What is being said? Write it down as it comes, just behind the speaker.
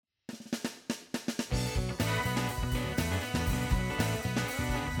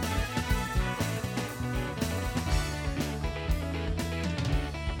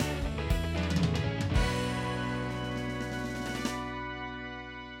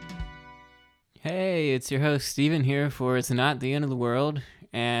Hey, it's your host Steven here for It's Not the End of the World,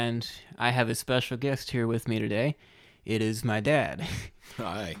 and I have a special guest here with me today. It is my dad.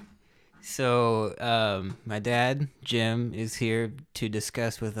 Hi. My dad, Jim, is here to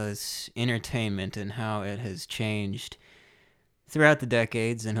discuss with us entertainment and how it has changed throughout the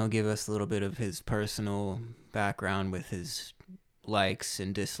decades, and he'll give us a little bit of his personal background with his likes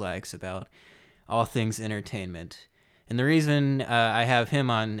and dislikes about all things entertainment. And the reason I have him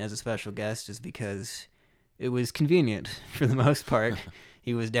on as a special guest is because it was convenient for the most part.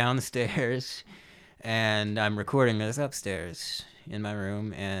 He was downstairs, and I'm recording this upstairs in my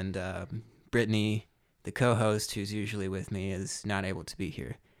room. And Brittany, the co-host, who's usually with me, is not able to be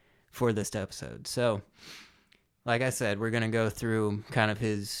here for this episode. So, like I said, we're gonna go through kind of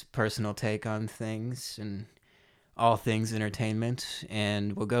his personal take on things and all things entertainment,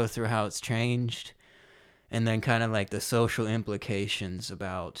 and we'll go through how it's changed, and then kind of like the social implications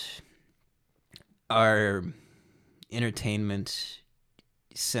about our entertainment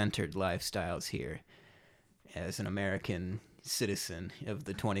centered lifestyles here as an American citizen of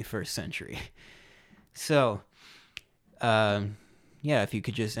the 21st century. So, yeah, if you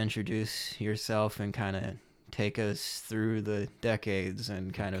could just introduce yourself and kind of take us through the decades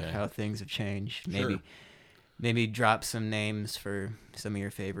and kind of Okay. how things have changed. Sure. Maybe drop some names for some of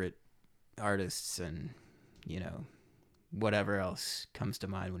your favorite artists and, you know, whatever else comes to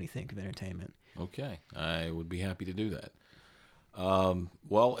mind when you think of entertainment. Okay. I would be happy to do that.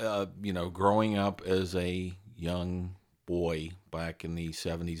 Growing up as a young boy back in the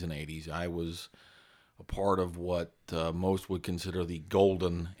 70s and 80s, I was a part of what most would consider the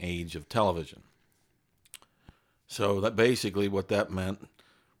golden age of television. So that basically what that meant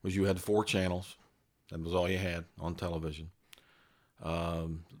was you had 4 channels. That was all you had on television.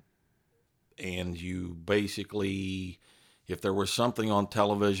 And you basically, if there was something on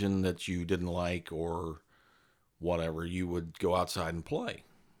television that you didn't like or whatever, you would go outside and play.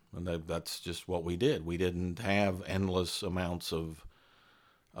 And that's just what we did. We didn't have endless amounts of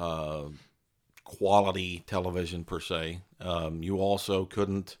quality television per se. You also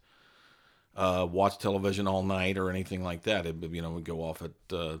couldn't watch television all night or anything like that. It would go off at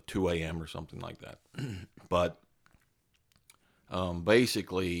 2 a.m. or something like that. But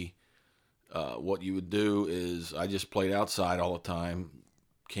basically, what you would do is I just played outside all the time.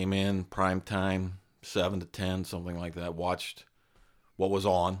 Came in prime time, 7 to 10, something like that. Watched what was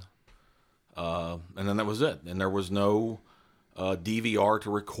on, and then that was it. And there was no DVR to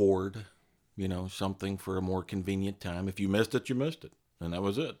record, something for a more convenient time. If you missed it, you missed it, and that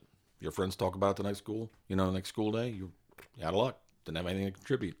was it. Your friends talk about the next school day. You out of luck. Didn't have anything to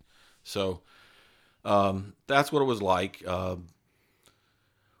contribute. So that's what it was like.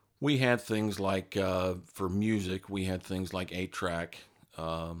 We had things like, for music, we had things like 8-track,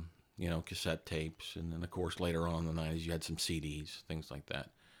 cassette tapes. And then, of course, later on in the 90s, you had some CDs, things like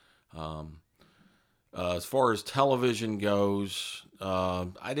that. As far as television goes,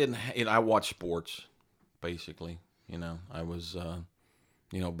 I watched sports, basically. I was,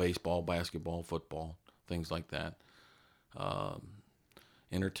 baseball, basketball, football, things like that.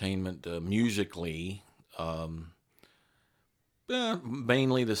 Entertainment, musically,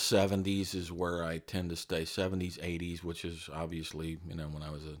 mainly the 70s is where I tend to stay. 70s, 80s, which is obviously, when I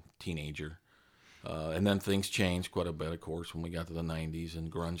was a teenager. And then things changed quite a bit, of course, when we got to the 90s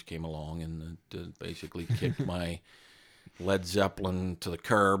and grunge came along and it basically kicked my Led Zeppelin to the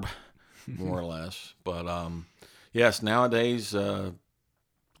curb, more or less. But yes, nowadays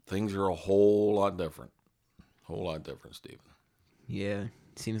things are a whole lot different. Whole lot different, Stephen. Yeah,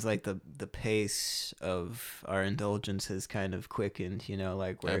 seems like the pace of our indulgence has kind of quickened,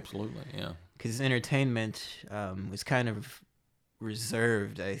 like where, Absolutely, yeah. because entertainment was kind of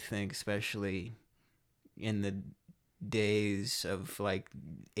reserved, I think, especially in the days of like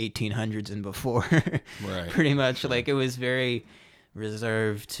 1800s and before. Right. Pretty much, like it was very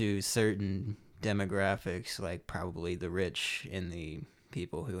reserved to certain demographics, like probably the rich and the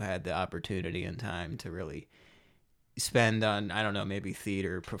people who had the opportunity and time to really spend on, I don't know, maybe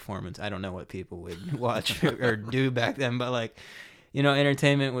theater performance. I don't know what people would watch or do back then, but like,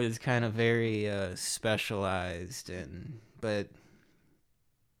 entertainment was kind of very specialized. But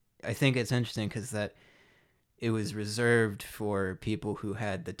I think it's interesting because that it was reserved for people who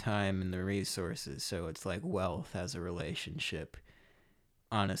had the time and the resources. So it's like wealth has a relationship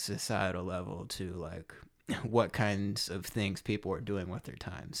on a societal level to like what kinds of things people are doing with their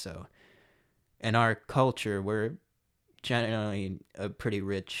time. So in our culture, we're generally a pretty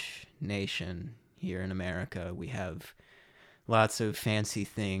rich nation here in America. We have lots of fancy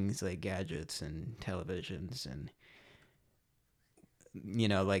things like gadgets and televisions, and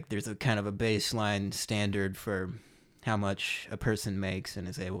like there's a kind of a baseline standard for how much a person makes and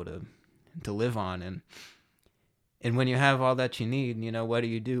is able to live on. And when you have all that you need, what do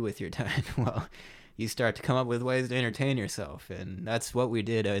you do with your time? Well, you start to come up with ways to entertain yourself. And that's what we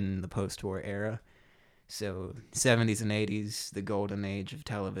did in the post-war era. So 70s and 80s, the golden age of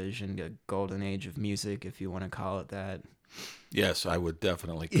television, the golden age of music, if you want to call it that. Yes, I would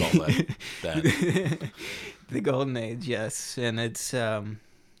definitely call that. The golden age, yes. And it's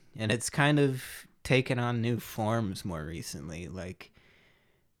kind of taken on new forms more recently. Like,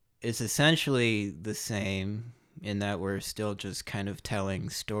 it's essentially the same in that we're still just kind of telling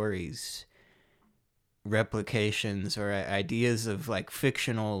stories, replications, or ideas of like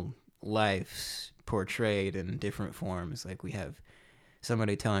fictional lives portrayed in different forms. Like, we have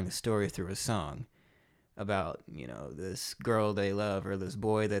somebody telling a story through a song about, this girl they love or this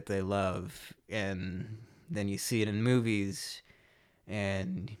boy that they love, and then you see it in movies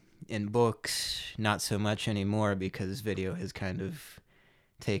and in books. Not so much anymore because video has kind of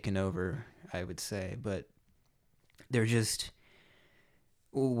taken over, I would say. But they're just,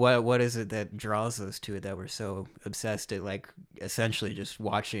 what is it that draws us to it, that we're so obsessed at, like, essentially just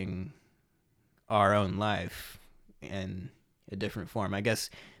watching our own life in a different form? I guess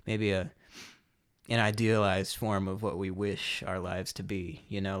maybe an idealized form of what we wish our lives to be.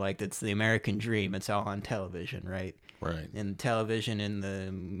 Like, it's the American dream. It's all on television, right? Right. And television and the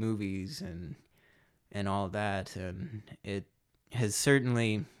movies and all that. And it has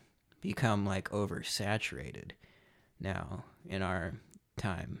certainly become like oversaturated now in our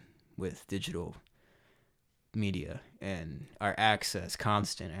time with digital media and our access,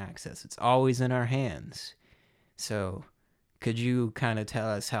 constant access. It's always in our hands. So could you kind of tell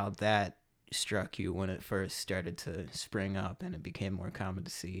us how that struck you when it first started to spring up and it became more common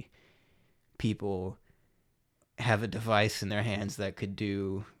to see people have a device in their hands that could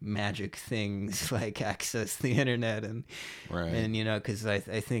do magic things like access the internet and Right. And because I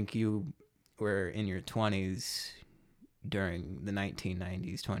think you were in your 20s during the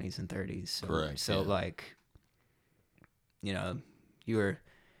 1990s, 20s and 30s. So, Correct. So yeah. like, you were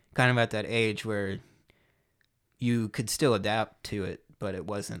kind of at that age where you could still adapt to it, but it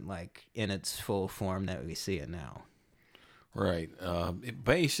wasn't like in its full form that we see it now. Right.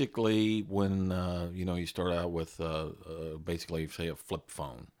 Basically, when you start out with basically, say, a flip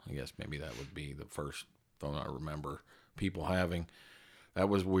phone. I guess maybe that would be the first phone I remember people having. That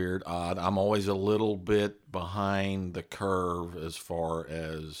was weird, odd. I'm always a little bit behind the curve as far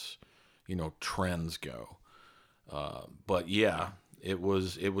as trends go. But yeah, it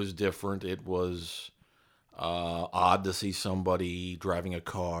was different. It was odd to see somebody driving a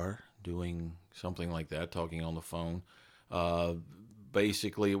car doing something like that, talking on the phone.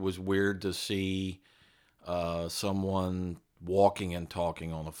 Basically, it was weird to see someone walking and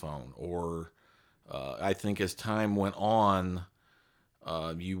talking on the phone. Or I think as time went on,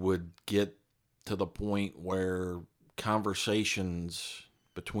 you would get to the point where conversations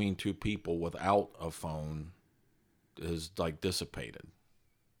between two people without a phone is like dissipated.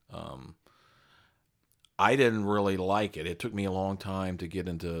 I didn't really like it. It took me a long time to get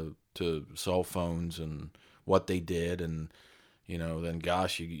into cell phones and what they did, and then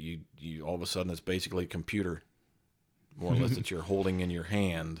gosh, you all of a sudden it's basically a computer, more or less, that you're holding in your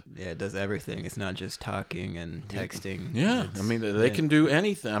hand. Yeah, it does everything. It's not just talking and texting. Yeah, I mean they can do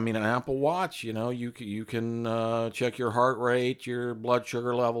anything. I mean, an Apple Watch, you can check your heart rate, your blood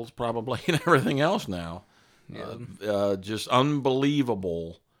sugar levels, probably, and everything else now. Yeah. Just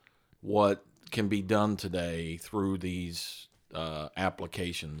unbelievable what can be done today through these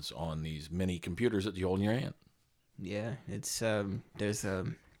applications on these mini computers that you hold in your hand. Yeah, it's there's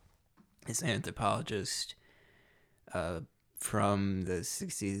this anthropologist from the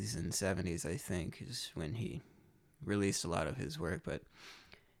 60s and 70s, I think, is when he released a lot of his work, but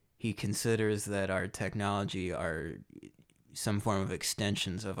he considers that our technology are some form of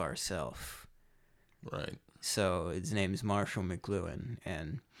extensions of ourself. Right. So his name is Marshall McLuhan,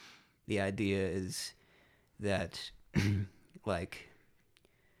 and the idea is that like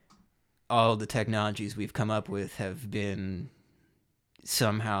all the technologies we've come up with have been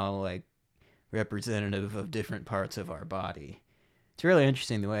somehow like representative of different parts of our body. It's really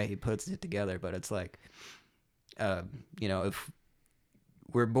interesting the way he puts it together, but it's like, if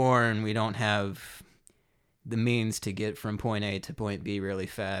we're born, we don't have the means to get from point A to point B really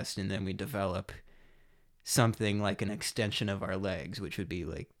fast, and then we develop something like an extension of our legs, which would be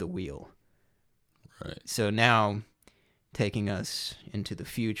like the wheel. Right. So now, taking us into the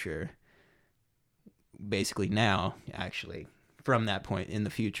future, basically now, actually, from that point in the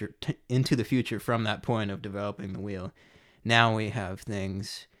future, into the future from that point of developing the wheel, now we have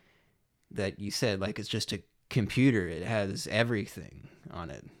things that you said, like it's just a computer. It has everything on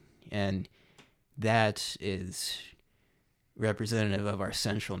it. And that is representative of our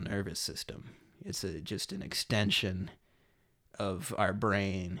central nervous system. It's just an extension of our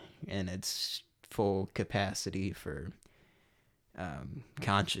brain and its full capacity for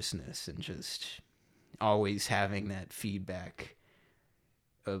consciousness, and just always having that feedback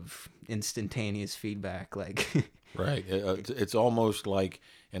of instantaneous feedback, like Right. It's almost like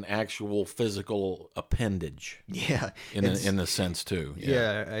an actual physical appendage. Yeah, In the sense too.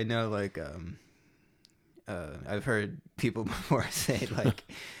 Yeah, I know. Like, I've heard people before say like,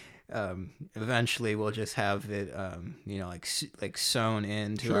 eventually we'll just have it, like sewn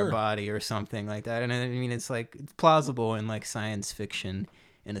into our Sure. body or something like that. And I mean, it's like it's plausible in like science fiction,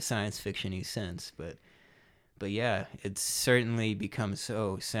 in a science fiction-y sense, but yeah, it's certainly become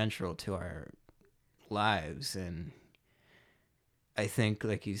so central to our lives. And I think,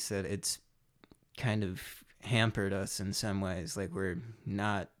 like you said, it's kind of hampered us in some ways. Like, we're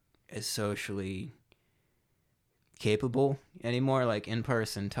not as socially capable anymore, like in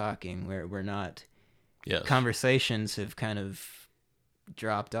person talking, where we're not. Yes. Conversations have kind of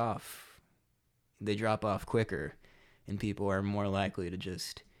dropped off. They drop off quicker, and people are more likely to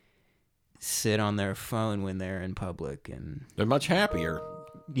just sit on their phone when they're in public, and They're much happier,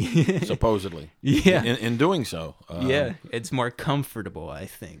 supposedly. Yeah. In doing so. Yeah, it's more comfortable, I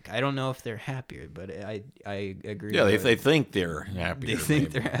think. I don't know if they're happier, but I agree. Yeah, with they think they're happier. They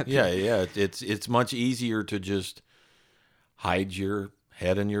think maybe. they're happier. Yeah. It's much easier to just hide your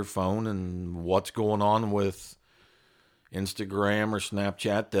head in your phone and what's going on with Instagram or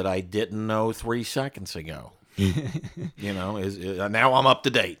Snapchat that I didn't know 3 seconds ago. Now I'm up to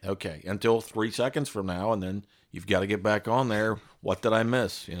date. Okay, until 3 seconds from now, and then you've got to get back on there. What did I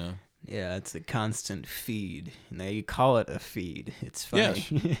miss? Yeah, it's a constant feed. Now you call it a feed. It's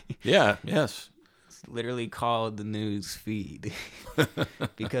funny. Yes. Yes. It's literally called the news feed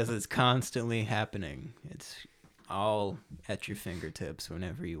because it's constantly happening. It's all at your fingertips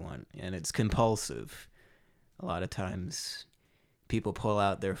whenever you want, and it's compulsive. A lot of times people pull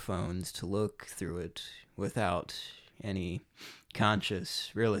out their phones to look through it without any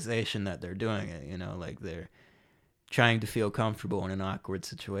conscious realization that they're doing it, like they're trying to feel comfortable in an awkward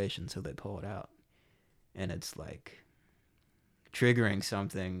situation, so they pull it out. And it's like triggering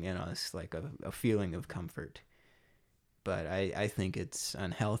something in us, like a feeling of comfort. But I think it's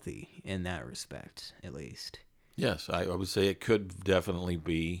unhealthy in that respect, at least. Yes, I would say it could definitely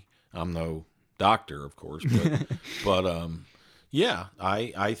be. I'm no doctor, of course, but yeah,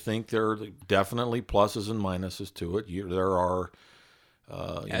 I think there are definitely pluses and minuses to it. There are,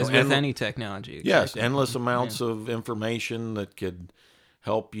 as with any technology. Exactly. Yes, endless amounts of information that could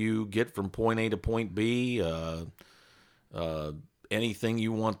help you get from point A to point B. Anything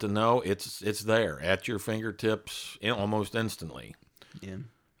you want to know, it's there at your fingertips almost instantly. Yeah.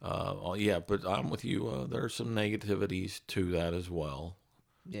 Yeah, but I'm with you. There are some negativities to that as well.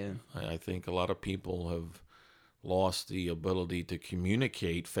 Yeah. I think a lot of people have lost the ability to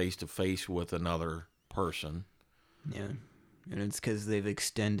communicate face-to-face with another person. Yeah. And it's because they've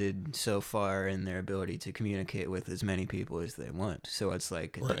extended so far in their ability to communicate with as many people as they want. So it's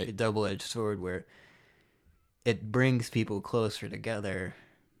like a double-edged sword where it brings people closer together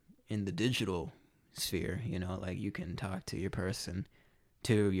in the digital sphere. Like you can talk to your person,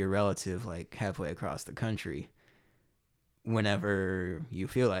 to your relative, like halfway across the country, whenever you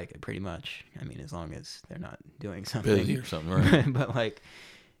feel like it, pretty much. I mean, as long as they're not doing something busy or something, right? But like,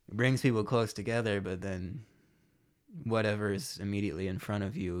 it brings people close together, but then whatever is immediately in front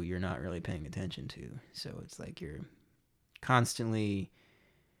of you, you're not really paying attention to. So it's like you're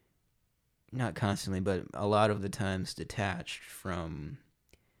not constantly, but a lot of the times detached from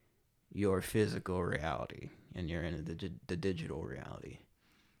your physical reality, and you're in the digital reality.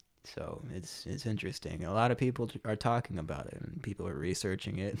 So it's interesting. A lot of people are talking about it, and people are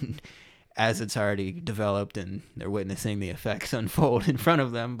researching it as it's already developed, and they're witnessing the effects unfold in front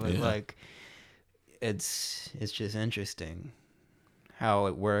of them. But like, it's just interesting how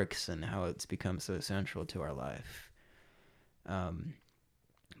it works and how it's become so central to our life.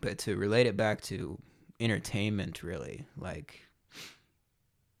 But to relate it back to entertainment, really, like,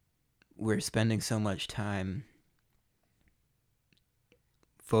 we're spending so much time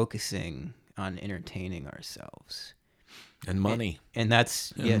focusing on entertaining ourselves. And money. And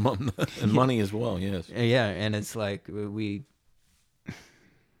that's... And money as well, yes. Yeah, and it's like we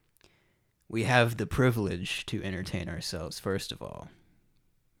have the privilege to entertain ourselves, first of all.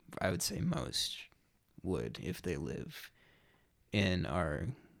 I would say most would, if they live in our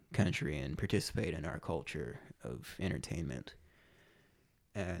country and participate in our culture of entertainment.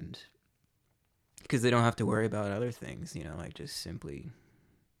 And because they don't have to worry about other things, like just simply,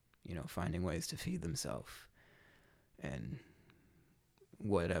 finding ways to feed themselves and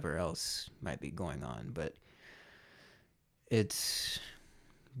whatever else might be going on. But it's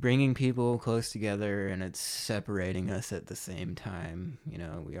bringing people close together, and it's separating us at the same time.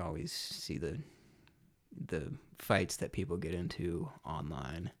 We always see the fights that people get into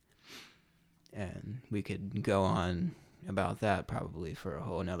online, and we could go on about that probably for a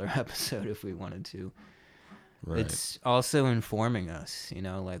whole nother episode if we wanted to. Right. It's also informing us,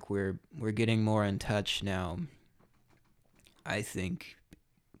 like we're getting more in touch now. I think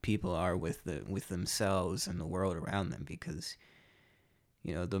people are with themselves and the world around them, because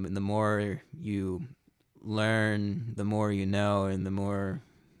the more you learn, the more you know, and the more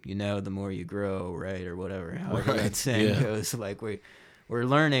you know, the more you grow, right? Or whatever, however that saying goes. Like we're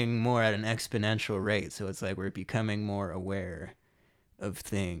learning more at an exponential rate, so it's like we're becoming more aware of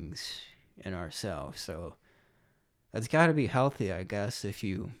things in ourselves. So that's got to be healthy, I guess, if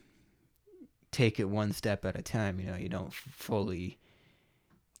you take it one step at a time. You don't fully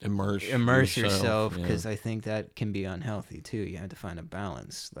immerse yourself, because I think that can be unhealthy too. You have to find a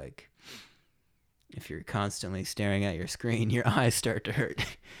balance. Like if you're constantly staring at your screen, your eyes start to hurt.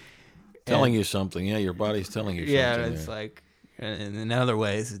 Telling you something. Yeah, your body's telling you something. Yeah, it's like, and in other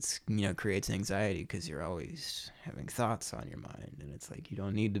ways, it's, creates anxiety because you're always having thoughts on your mind. And it's like, you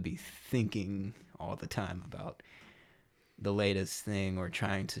don't need to be thinking all the time about the latest thing or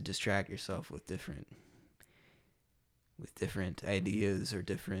trying to distract yourself with different ideas or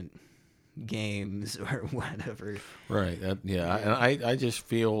different games or whatever. Right. And I just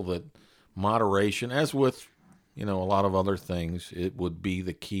feel that moderation, as with, a lot of other things, it would be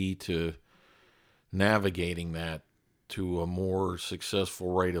the key to navigating that to a more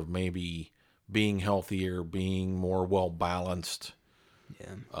successful rate of maybe being healthier, being more well-balanced.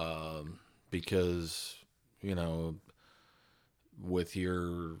 Yeah. Because, with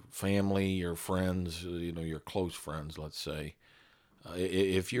your family, your friends, your close friends, let's say,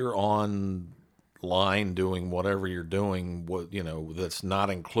 if you're online doing whatever you're doing, that's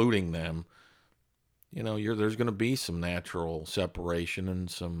not including them, there's going to be some natural separation and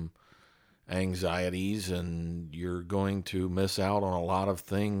some anxieties, and you're going to miss out on a lot of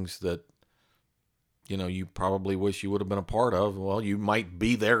things that, you probably wish you would have been a part of. Well, you might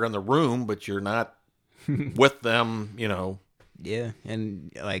be there in the room, but you're not with them, Yeah,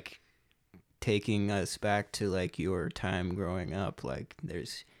 and like taking us back to like your time growing up, like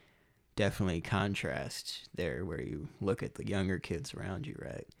there's definitely contrast there where you look at the younger kids around you,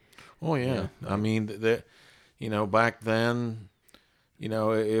 right? Oh yeah, I mean back then,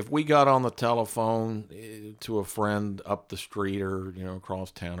 if we got on the telephone to a friend up the street or across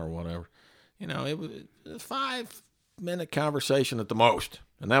town or whatever, it was a 5-minute conversation at the most,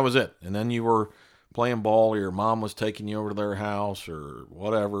 and that was it. And then you were playing ball, or your mom was taking you over to their house or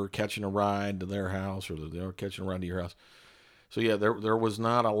whatever, catching a ride to their house, or they were catching a ride to your house. So yeah, there was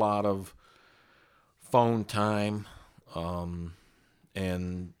not a lot of phone time,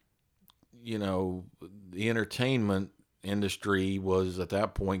 and the entertainment industry was at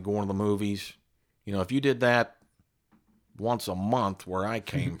that point going to the movies. If you did that once a month where I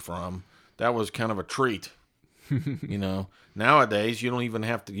came from, that was kind of a treat. Nowadays you don't even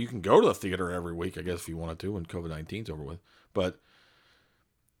have to. You can go to the theater every week, I guess, if you wanted to, when COVID-19's over with. But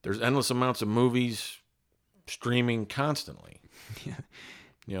there's endless amounts of movies streaming constantly.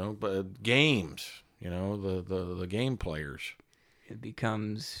 Yeah. But games. The game players. It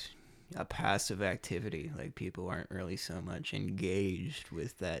becomes a passive activity. Like people aren't really so much engaged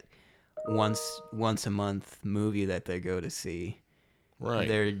with that once a month movie that they go to see. Right.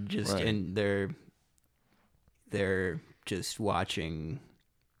 They're just they're just watching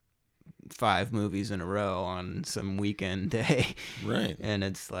 5 movies in a row on some weekend day. Right. And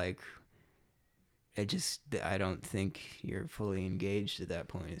it's like, I don't think you're fully engaged at that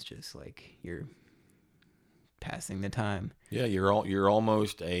point. It's just like you're passing the time. Yeah, you're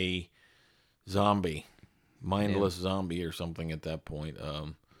almost a zombie, mindless zombie or something at that point.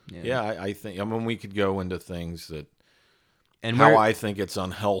 I think, we could go into things that, and how I think it's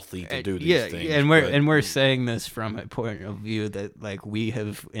unhealthy to do these things. Yeah, and we're saying this from a point of view that like we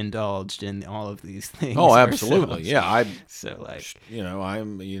have indulged in all of these things. Oh, absolutely. Yeah,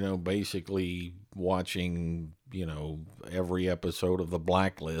 I'm basically watching every episode of The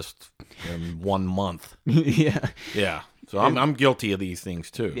Blacklist in 1 month. Yeah. Yeah. So I'm guilty of these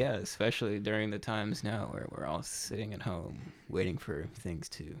things too. Yeah, especially during the times now where we're all sitting at home waiting for things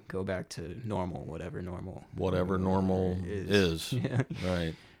to go back to normal, whatever normal is. Yeah.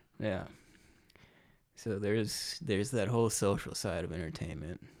 Right. Yeah. So there's that whole social side of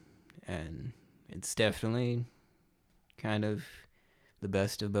entertainment, and it's definitely kind of the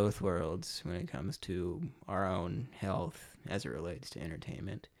best of both worlds when it comes to our own health as it relates to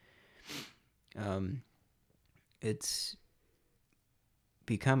entertainment. Um, it's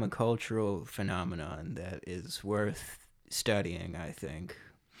become a cultural phenomenon that is worth studying, I think,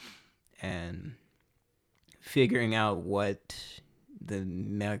 and figuring out what the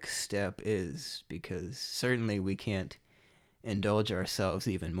next step is, because certainly we can't indulge ourselves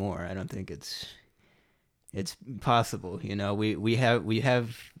even more. I don't think it's possible. You know, we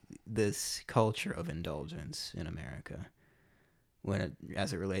have this culture of indulgence in America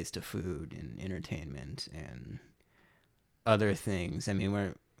as it relates to food and entertainment and other things. I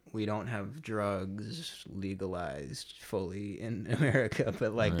mean, we don't have drugs legalized fully in America,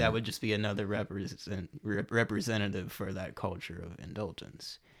 but like that Right. would just be another representative for that culture of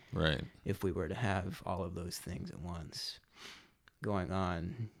indulgence Right. if we were to have all of those things at once going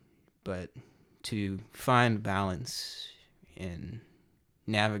on. But to find balance in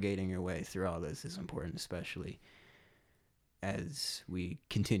navigating your way through all this is important, especially as we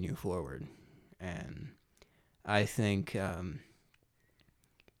continue forward. And I think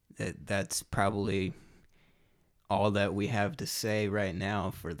that's probably all that we have to say right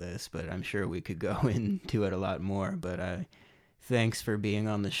now for this, but I'm sure we could go into it a lot more. But thanks for being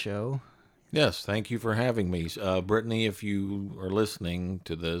on the show. Yes, thank you for having me. Brittany, if you are listening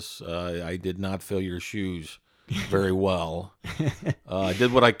to this, I did not fill your shoes very well. I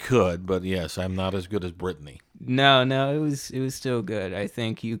did what I could, but yes, I'm not as good as Brittany. No, it was still good. I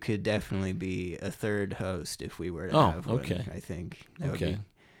think you could definitely be a third host if we were to have one. Okay. I think that Okay. it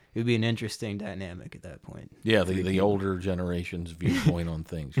would be an interesting dynamic at that point. Yeah, Three the people. older generation's viewpoint on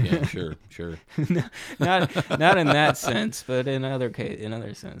things. Yeah, sure. not in that sense, but in other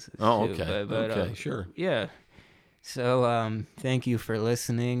senses. Oh, too. okay. But Okay, sure. Yeah. So thank you for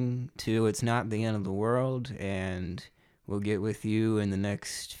listening to It's Not the End of the World, and we'll get with you in the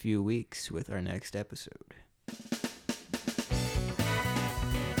next few weeks with our next episode.